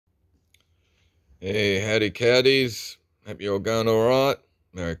Hey, howdy cowdies. Hope you're all going alright.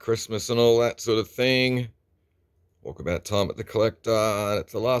 Merry Christmas and all that sort of thing. Walkabout time at the collector.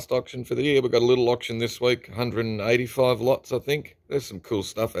 It's the last auction for the year. We've got a little auction this week. 185 lots, I think. There's some cool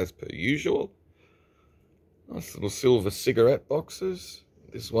stuff as per usual. Nice little silver cigarette boxes.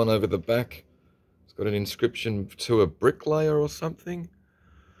 This one over the back. It's got an inscription to a bricklayer or something.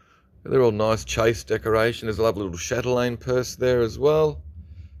 They're all nice chase decoration. There's a lovely little chatelaine purse there as well.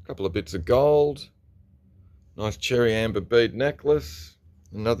 A couple of bits of gold. Nice cherry amber bead necklace.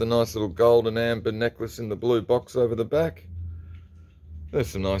 Another nice little gold and amber necklace in the blue box over the back. There's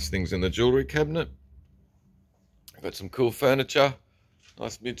some nice things in the jewellery cabinet. Got some cool furniture.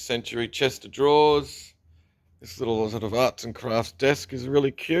 Nice mid-century chest of drawers. This little sort of arts and crafts desk is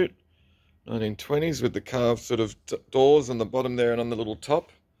really cute. 1920s with the carved sort of doors on the bottom there and on the little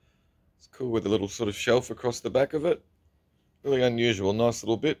top. It's cool with a little sort of shelf across the back of it. Really unusual, nice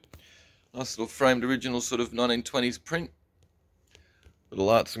little bit. Nice little framed original sort of 1920s print. Little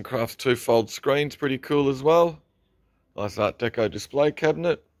arts and crafts two-fold screens, pretty cool as well. Nice art deco display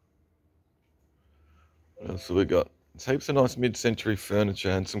cabinet. What else have we got? There's heaps of nice mid-century furniture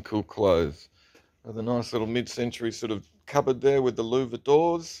and some cool clothes. Another nice little mid-century sort of cupboard there with the louver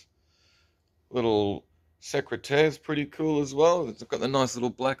doors. Little secretaires, pretty cool as well. It's got the nice little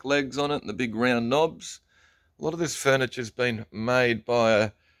black legs on it and the big round knobs. A lot of this furniture's been made by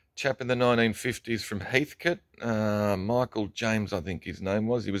a chap in the 1950s from Heathcote. Michael James, I think his name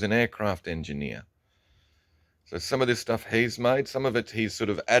was. He was an aircraft engineer. So some of this stuff he's made. Some of it he's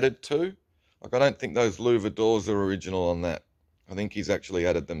sort of added to. Like, I don't think those louver doors are original on that. I think he's actually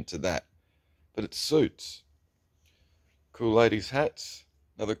added them to that. But it suits. Cool ladies' hats.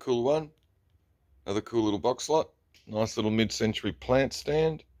 Another cool one. Another cool little box lot. Nice little mid-century plant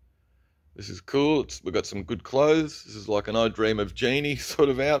stand. This is cool. We've got some good clothes. This is like an I Dream of Jeannie sort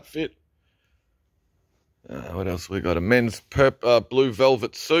of outfit. What else we got? A men's blue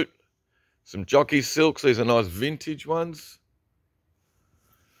velvet suit. Some jockey silks. These are nice vintage ones.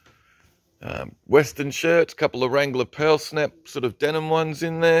 Western shirts. A couple of Wrangler Pearl Snap sort of denim ones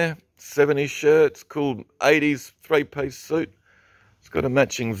in there. 70s shirts. Cool 80s three-piece suit. It's got a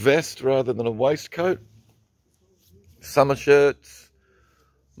matching vest rather than a waistcoat. Summer shirts.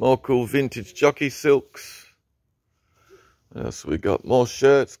 More cool vintage jockey silks. What else we got? More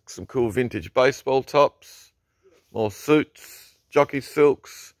shirts, some cool vintage baseball tops. More suits, jockey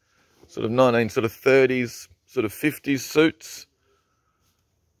silks, sort of 30s, sort of 50s suits.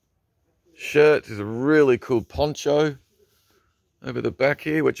 Shirts is a really cool poncho over the back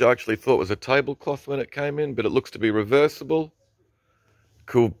here, which I actually thought was a tablecloth when it came in, but it looks to be reversible.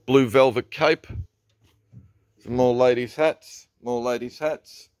 Cool blue velvet cape. Some more ladies' hats, more ladies'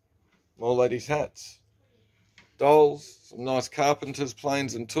 hats. More ladies' hats. Dolls, some nice carpenters,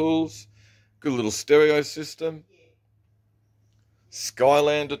 planes and tools. Good little stereo system.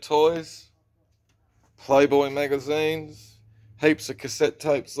 Skylander toys. Playboy magazines. Heaps of cassette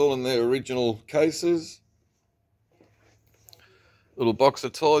tapes, all in their original cases. Little box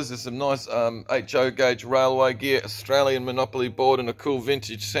of toys. There's some nice HO gauge railway gear, Australian Monopoly board and a cool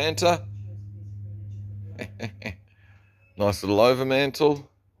vintage Santa. Nice little overmantle.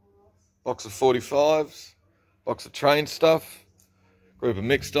 Box of 45s, box of train stuff, group of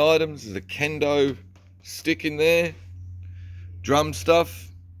mixed items. There's a kendo stick in there, drum stuff.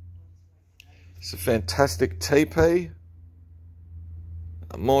 It's a fantastic teepee.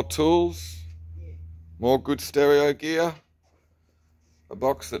 More tools, more good stereo gear. A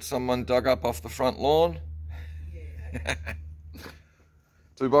box that someone dug up off the front lawn.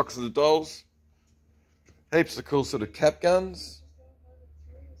 2 boxes of dolls. Heaps of cool sort of cap guns.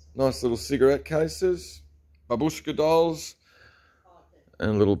 Nice little cigarette cases, babushka dolls,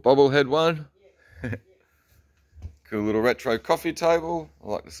 and a little bobblehead one. Cool little retro coffee table. I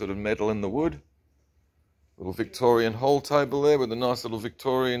like the sort of metal in the wood. Little Victorian hall table there with a nice little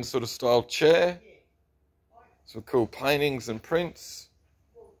Victorian sort of style chair. Some cool paintings and prints.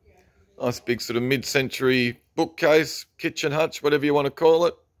 Nice big sort of mid-century bookcase, kitchen hutch, whatever you want to call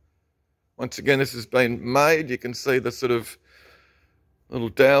it. Once again, this has been made. You can see the sort of little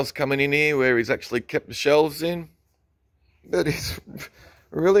dowels coming in here where he's actually kept the shelves in. But it's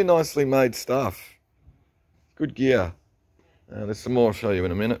really nicely made stuff. Good gear. There's some more I'll show you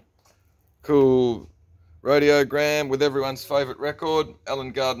in a minute. Cool radiogram with everyone's favourite record,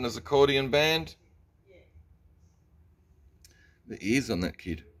 Alan Gardner's accordion band. The ears on that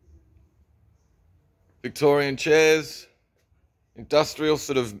kid. Victorian chairs. Industrial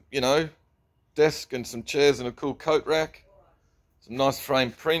sort of, desk and some chairs and a cool coat rack. Some nice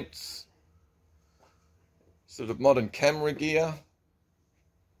frame prints, sort of modern camera gear.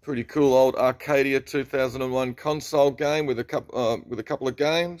 Pretty cool old Arcadia 2001 console game with a couple of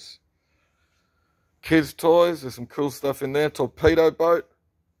games. Kids' toys, there's some cool stuff in there. Torpedo boat,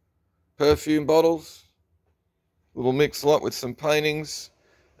 perfume bottles, little mix lot with some paintings,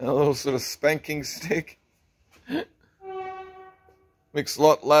 and a little sort of spanking stick. Mix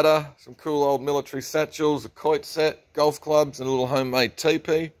lot ladder, some cool old military satchels, a quoit set, golf clubs, and a little homemade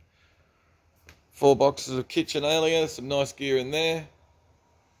teepee. 4 boxes of kitchen area, some nice gear in there.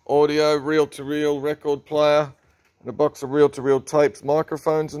 Audio, reel-to-reel record player, and a box of reel-to-reel tapes,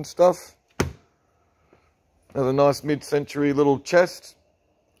 microphones and stuff. Another nice mid-century little chest.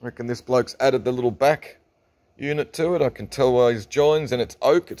 I reckon this bloke's added the little back unit to it. I can tell by his joins, and it's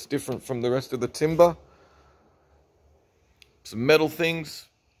oak. It's different from the rest of the timber. Some metal things.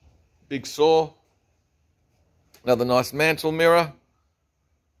 Big saw. Another nice mantle mirror.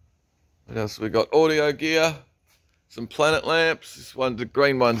 What else we got? Audio gear. Some planet lamps. This one, the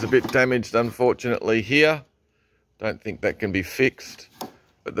green one's a bit damaged, unfortunately, here. Don't think that can be fixed.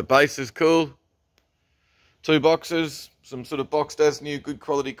 But the base is cool. 2 boxes, some sort of boxed as new good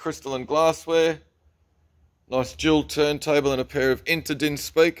quality crystalline glassware. Nice dual turntable and a pair of Interdin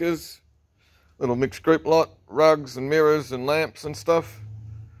speakers. Little mixed group lot, rugs and mirrors and lamps and stuff.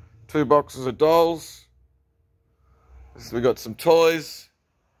 2 boxes of dolls. So we got some toys.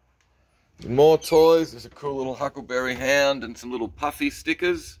 Some more toys. There's a cool little Huckleberry Hound and some little puffy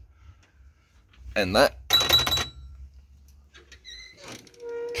stickers. And that.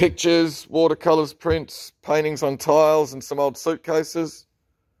 Pictures, watercolours, prints, paintings on tiles and some old suitcases.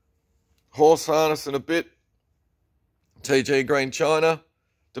 Horse harness and a bit. TG green china.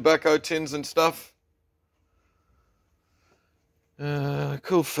 Tobacco tins and stuff.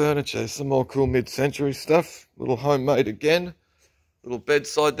 Cool furniture. Some more cool mid-century stuff. Little homemade again. Little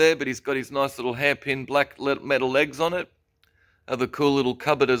bedside there, but he's got his nice little hairpin black metal legs on it. Other cool little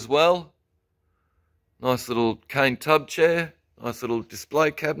cupboard as well. Nice little cane tub chair. Nice little display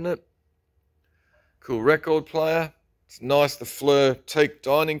cabinet. Cool record player. It's nice, the Fleur teak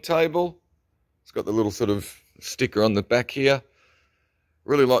dining table. It's got the little sort of sticker on the back here.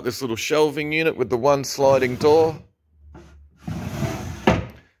 Really like this little shelving unit with the one sliding door.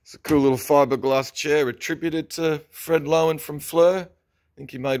 It's a cool little fiberglass chair attributed to Fred Lowen from Fleur. I think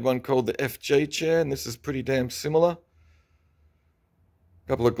he made one called the FG chair, and this is pretty damn similar.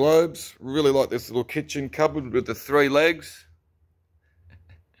 Couple of globes. Really like this little kitchen cupboard with the 3 legs.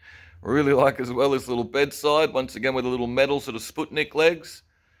 Really like as well this little bedside, once again with a little metal sort of Sputnik legs.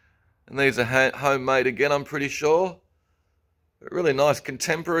 And these are homemade again, I'm pretty sure. But really nice,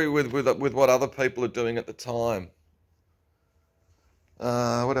 contemporary with what other people are doing at the time.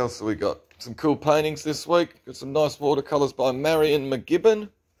 What else have we got? Some cool paintings this week. Got some nice watercolours by Marion McGibbon.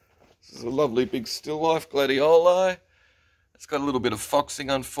 This is a lovely big still life gladioli. It's got a little bit of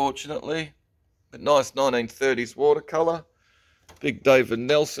foxing, unfortunately. But nice 1930s watercolour. Big David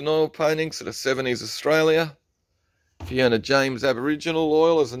Nelson oil painting, sort of 70s Australia. Fiona James Aboriginal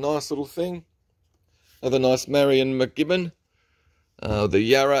oil is a nice little thing. Another nice Marion McGibbon. The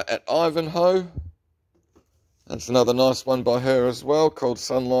Yarra at Ivanhoe. That's another nice one by her as well, called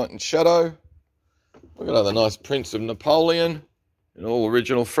Sunlight and Shadow. We've got another nice prints of Napoleon, in all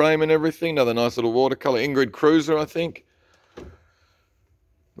original frame and everything. Another nice little watercolour, Ingrid Cruiser, I think.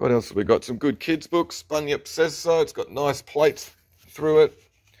 What else have we got? Some good kids' books. Bunyip Says So. It's got nice plates through it.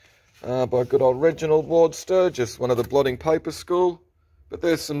 By good old Reginald Ward Sturgis, one of the blotting paper school. But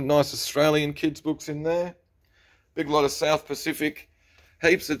there's some nice Australian kids' books in there. Big lot of South Pacific.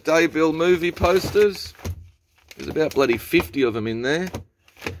 Heaps of Dayville movie posters. There's about bloody 50 of them in there.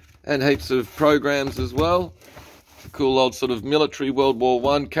 And heaps of programs as well. Cool old sort of military World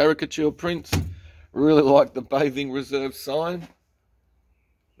War I caricature prints. Really like the Bathing Reserve sign.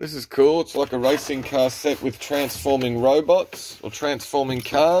 This is cool. It's like a racing car set with transforming robots or transforming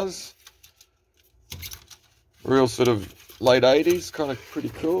cars. Real sort of late 80s, kind of pretty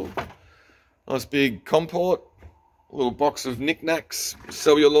cool. Nice big comport. A little box of knickknacks,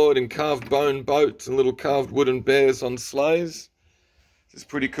 celluloid and carved bone boats and little carved wooden bears on sleighs. This is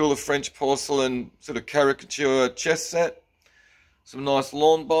pretty cool, a French porcelain sort of caricature chess set. Some nice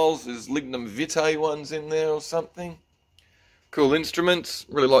lawn bowls, there's lignum vitae ones in there or something. Cool instruments,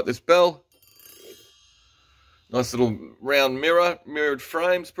 really like this bell. Nice little round mirror, mirrored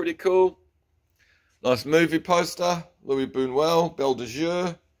frames, pretty cool. Nice movie poster, Louis Buñuel, Belle de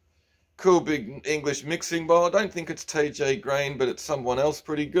Jour. Cool big English mixing bowl. I don't think it's TJ Green, but it's someone else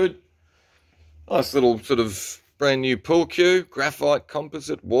pretty good. Nice little sort of brand new pool cue. Graphite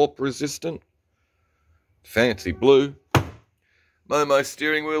composite, warp resistant. Fancy blue. Momo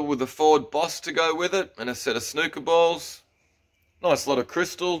steering wheel with a Ford Boss to go with it. And a set of snooker balls. Nice lot of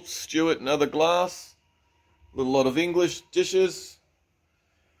crystal, Stewart and other glass. Little lot of English dishes.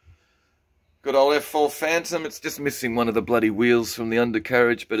 Good old F4 Phantom. It's just missing one of the bloody wheels from the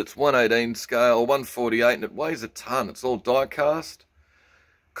undercarriage, but it's 118 scale, 148, and it weighs a ton. It's all die cast.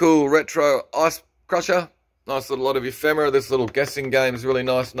 Cool retro ice crusher. Nice little lot of ephemera. This little guessing game is really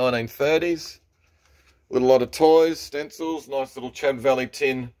nice, 1930s. Little lot of toys, stencils. Nice little Chad Valley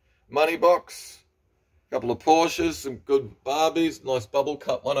tin money box. Couple of Porsches, some good Barbies. Nice bubble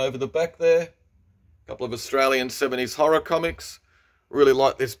cut one over the back there. Couple of Australian 70s horror comics. Really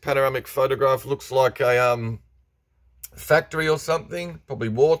like this panoramic photograph. Looks like a factory or something. Probably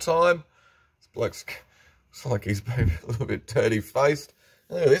wartime. This bloke's looks like he's been a little bit dirty-faced.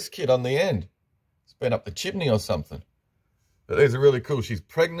 Look at this kid on the end. It's been up the chimney or something. But these are really cool. She's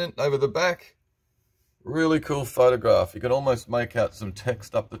pregnant over the back. Really cool photograph. You can almost make out some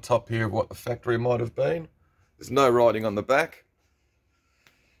text up the top here of what the factory might have been. There's no writing on the back.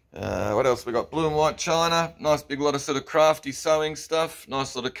 What else we got? Blue and white china. Nice big lot of sort of crafty sewing stuff.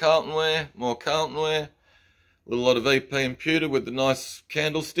 Nice lot of Carlton ware. More Carlton ware. A little lot of EP and pewter with the nice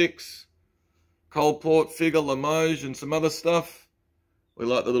candlesticks. Coalport, figure, Limoges and some other stuff. We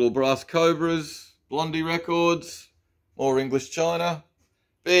like the little brass cobras. Blondie records. More English china.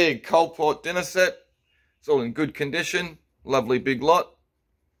 Big Coalport dinner set. It's all in good condition. Lovely big lot.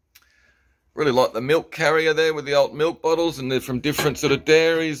 Really like the milk carrier there with the old milk bottles, and they're from different sort of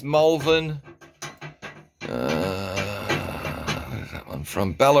dairies. Malvern. Where's that one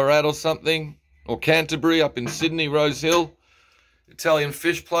from? Ballarat or something. Or Canterbury up in Sydney, Rose Hill. Italian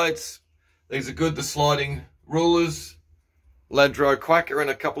fish plates. These are good. The sliding rulers. Ladro Quacker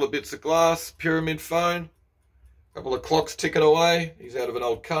and a couple of bits of glass. Pyramid phone. A couple of clocks ticking away. He's out of an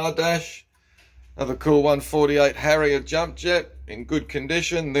old car dash. Another cool 148 Harrier jump jet in good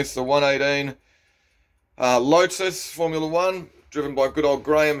condition. This is a 118 Lotus Formula 1, driven by good old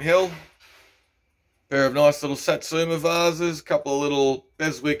Graham Hill. Pair of nice little Satsuma vases, couple of little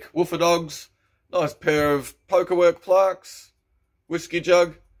Beswick woofer dogs. Nice pair of pokerwork plaques, whiskey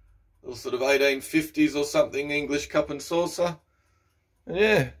jug, little sort of 1850s or something English cup and saucer. And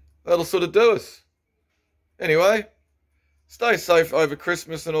yeah, that'll sort of do us. Anyway, stay safe over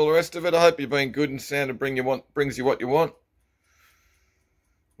Christmas and all the rest of it. I hope you've been good and Santa brings you what you want.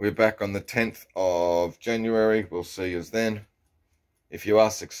 We're back on the 10th of January. We'll see you then. If you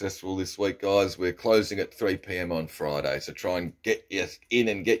are successful this week, guys, we're closing at 3 p.m. on Friday. So try and get you in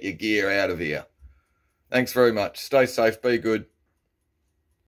and get your gear out of here. Thanks very much. Stay safe. Be good.